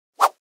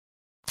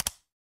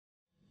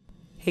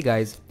Hey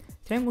guys,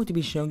 today I'm going to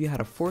be showing you how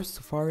to force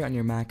Safari on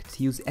your Mac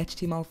to use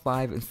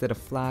HTML5 instead of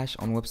Flash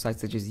on websites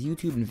such as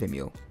YouTube and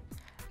Vimeo.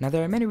 Now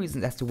there are many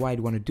reasons as to why you'd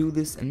want to do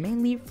this, and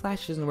mainly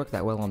Flash doesn't work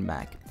that well on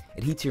Mac.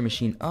 It heats your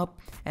machine up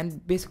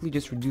and basically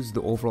just reduces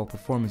the overall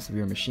performance of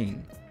your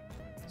machine.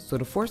 So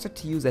to force it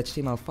to use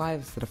HTML5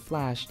 instead of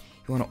Flash,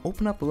 you want to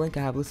open up the link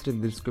I have listed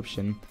in the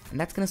description, and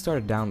that's going to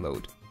start a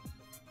download.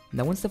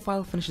 Now once the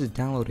file finishes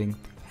downloading,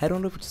 head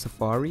on over to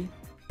Safari,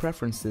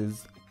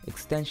 Preferences,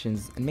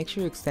 Extensions, and make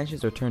sure your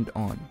extensions are turned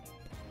on.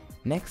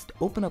 Next,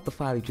 open up the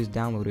file you just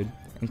downloaded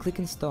and click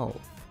Install.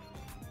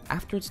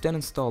 After it's done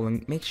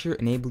installing, make sure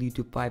Enable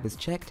YouTube5 is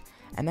checked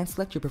and then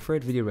select your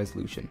preferred video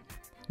resolution.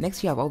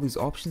 Next, you have all these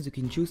options you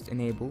can choose to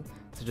enable,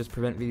 such as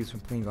prevent videos from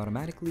playing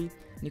automatically,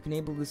 and you can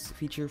enable this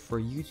feature for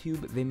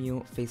YouTube,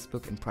 Vimeo,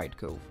 Facebook, and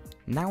PrideCove.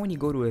 Now when you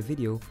go to a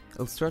video,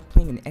 it'll start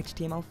playing in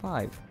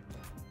HTML5.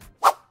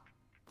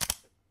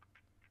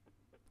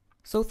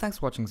 So thanks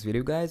for watching this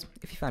video guys.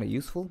 If you found it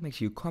useful, make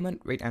sure you comment,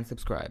 rate, and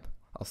subscribe.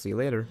 I'll see you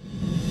later.